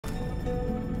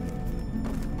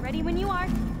Ready when you are.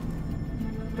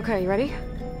 Okay, you ready?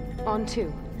 On two.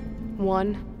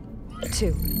 1,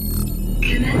 2.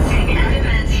 Commencing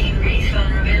Adamantin Wraith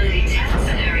Vulnerability Test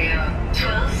Scenario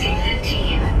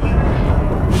 12C15.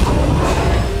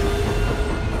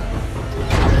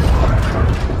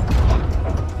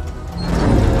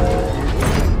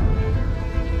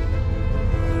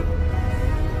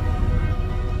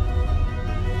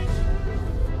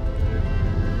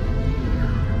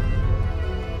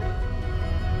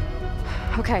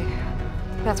 Okay,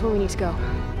 that's where we need to go.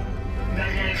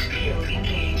 Magnetic field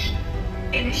engaged.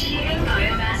 Initiating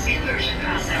biomass conversion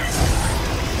process.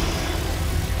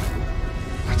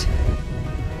 What?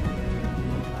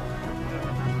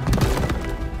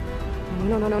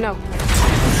 No.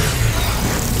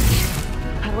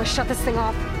 How do I shut this thing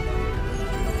off?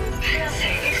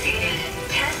 Failsafe exceeded.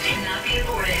 Test cannot be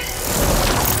aborted.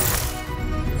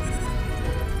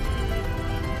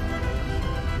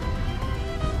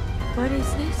 What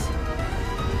is this?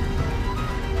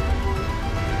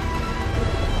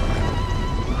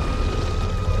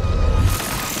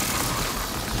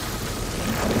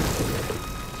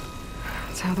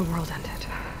 That's how the world ended.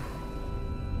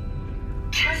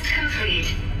 Test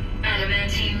complete.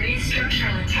 Adamantine Wraith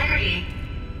structural integrity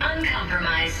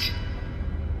uncompromised.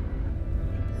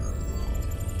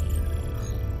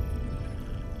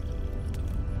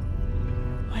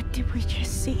 What did we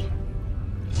just see?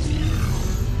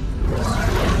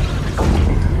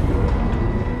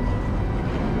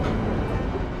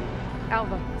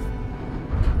 Alva.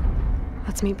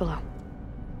 Let's meet below.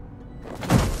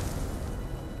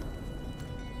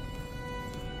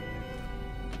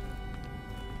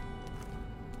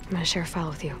 I'm gonna share a file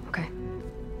with you, okay?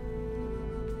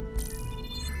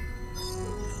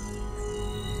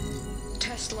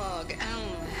 Test log,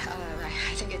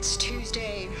 I think it's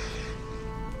Tuesday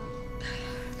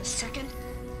the 2nd?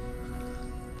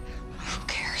 Who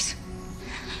cares?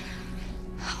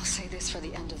 I'll say this for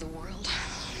the end of the world.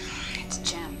 It's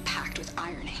jam-packed with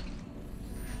irony.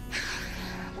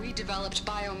 We developed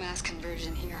biomass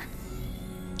conversion here.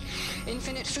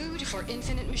 Infinite food for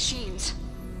infinite machines.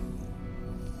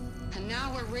 And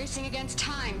now we're racing against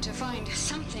time to find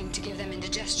something to give them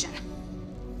indigestion.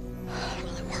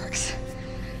 Well, it works.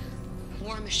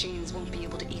 War machines won't be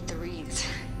able to eat the wreaths.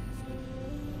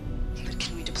 But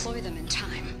can we deploy them in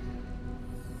time?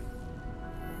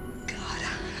 God,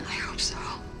 I hope so.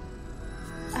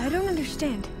 I don't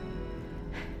understand.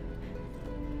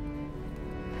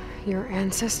 Your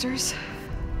ancestors?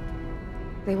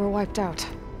 They were wiped out.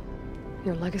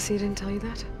 Your legacy didn't tell you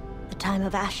that? The time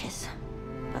of ashes.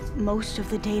 But most of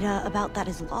the data about that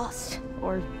is lost,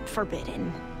 or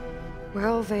forbidden.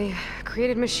 Well, they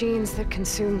created machines that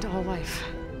consumed all life.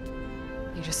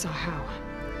 You just saw how.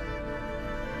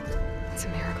 It's a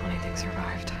miracle anything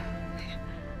survived.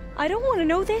 I don't want to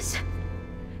know this.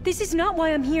 This is not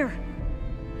why I'm here.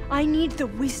 I need the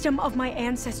wisdom of my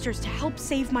ancestors to help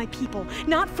save my people,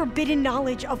 not forbidden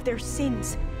knowledge of their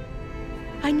sins.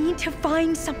 I need to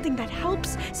find something that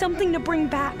helps, something to bring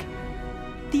back.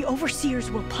 The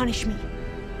overseers will punish me.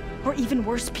 Or even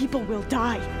worse, people will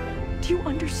die. Do you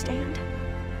understand?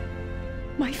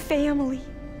 My family,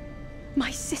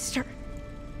 my sister.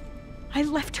 I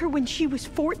left her when she was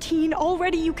 14.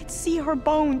 Already you could see her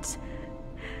bones.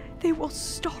 They will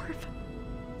starve.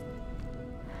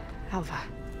 Alva.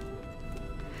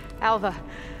 Alva.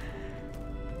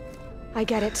 I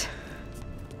get it.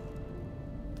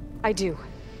 I do.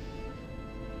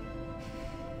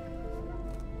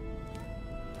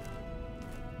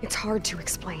 It's hard to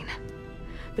explain,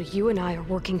 but you and I are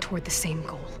working toward the same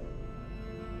goal.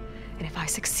 And if I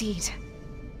succeed,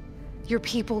 your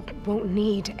people won't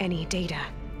need any data.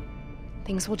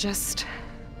 Things will just...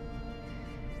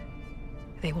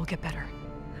 they will get better.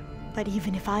 But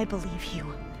even if I believe you,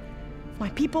 my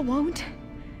people won't.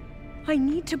 I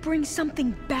need to bring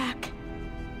something back.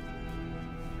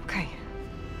 Okay.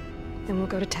 Then we'll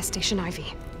go to Test Station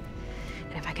Ivy.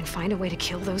 And if I can find a way to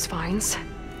kill those vines,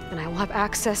 then I will have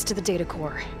access to the data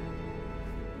core.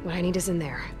 What I need is in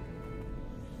there.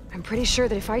 I'm pretty sure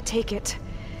that if I take it,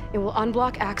 it will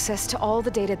unblock access to all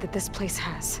the data that this place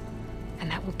has.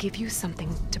 And that will give you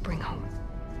something to bring home.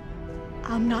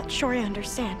 I'm not sure I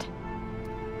understand.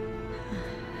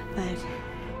 But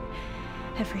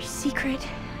every secret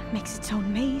makes its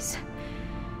own maze.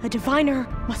 A diviner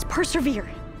must persevere.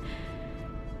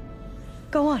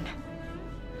 Go on.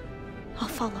 I'll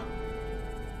follow.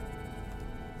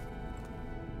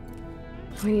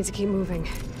 We need to keep moving.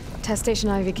 Test Station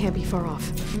Ivy can't be far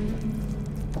off.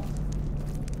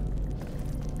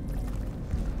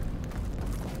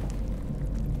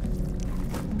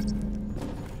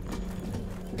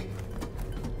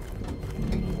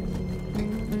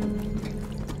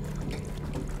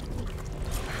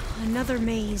 Another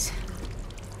maze.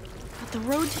 But the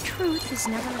road to truth is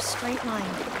never a straight line.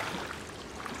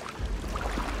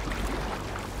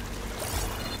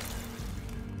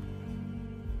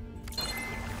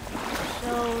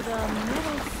 So the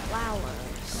metal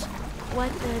flowers,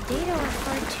 what the data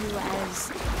referred to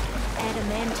as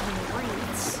adamantine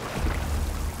wreaths,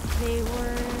 they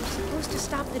were supposed to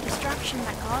stop the destruction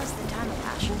that caused the Time of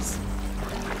Ashes?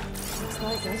 Looks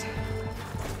like it.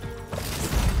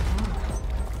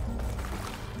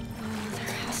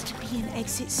 There has to be an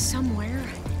exit somewhere.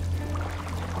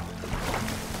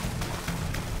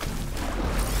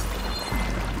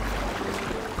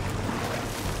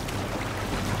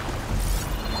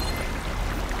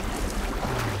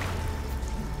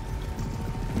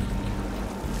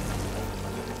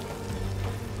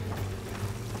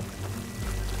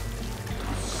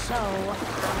 So,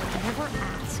 I never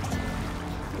asked.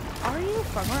 Are you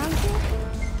from around here?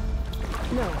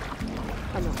 No,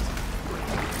 I'm not.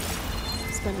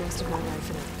 Spent most of my life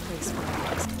in a place where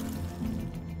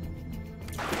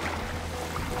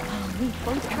We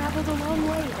both traveled a long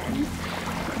way then.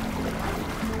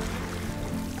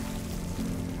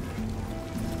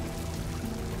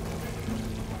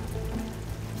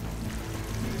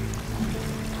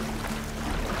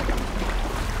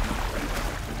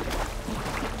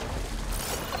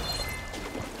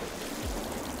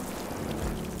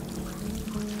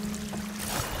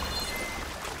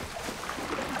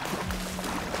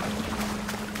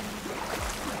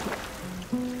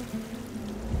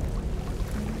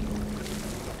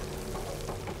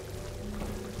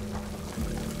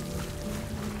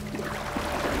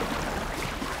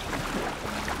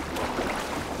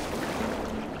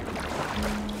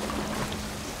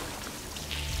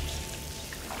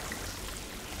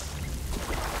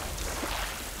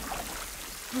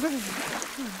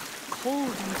 Cold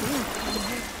and damp in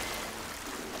here.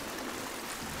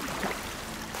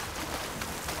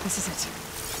 this is it.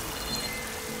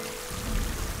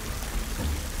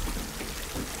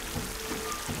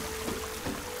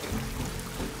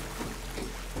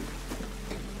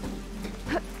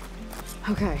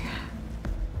 Okay.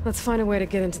 Let's find a way to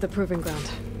get into the proving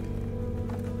ground.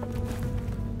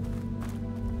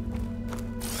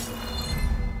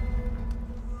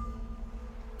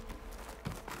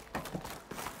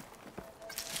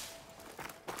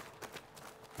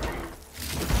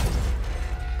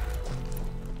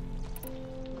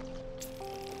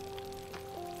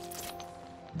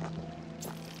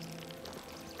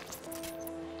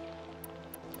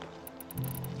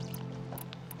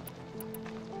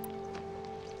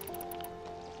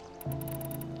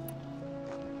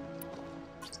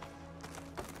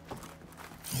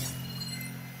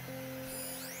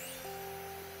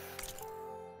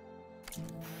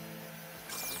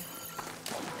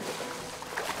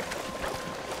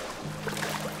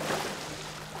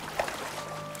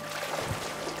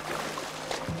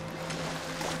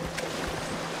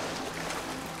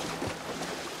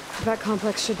 That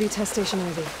complex should be test station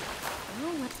Ivy. Well,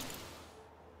 I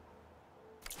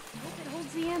hope it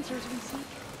holds the answers we seek.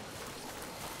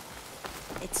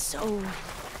 It's so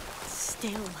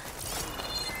still.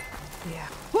 Yeah.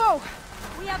 Whoa!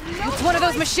 We have no It's one of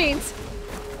those machines!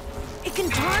 It can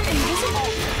turn invisible.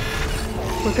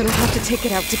 We're gonna have to take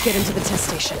it out to get into the test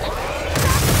station.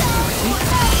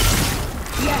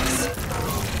 Yes.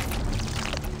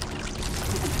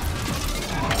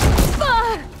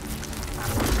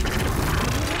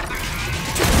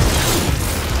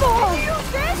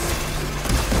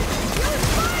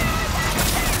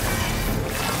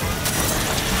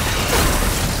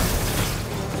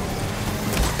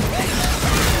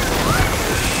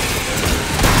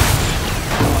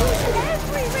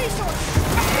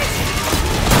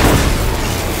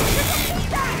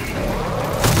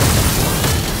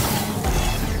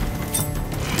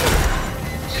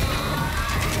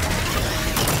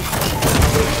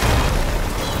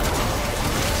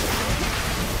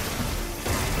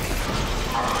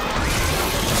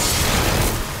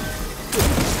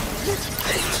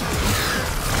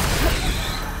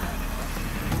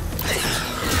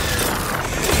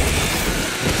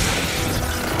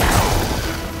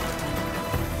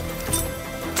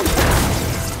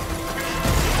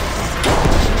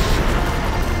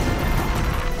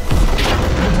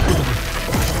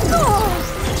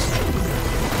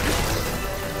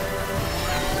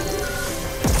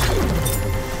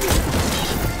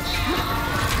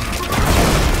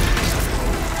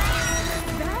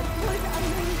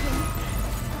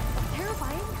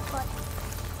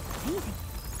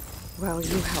 Well,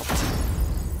 you helped.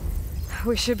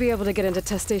 We should be able to get into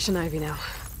test station Ivy now.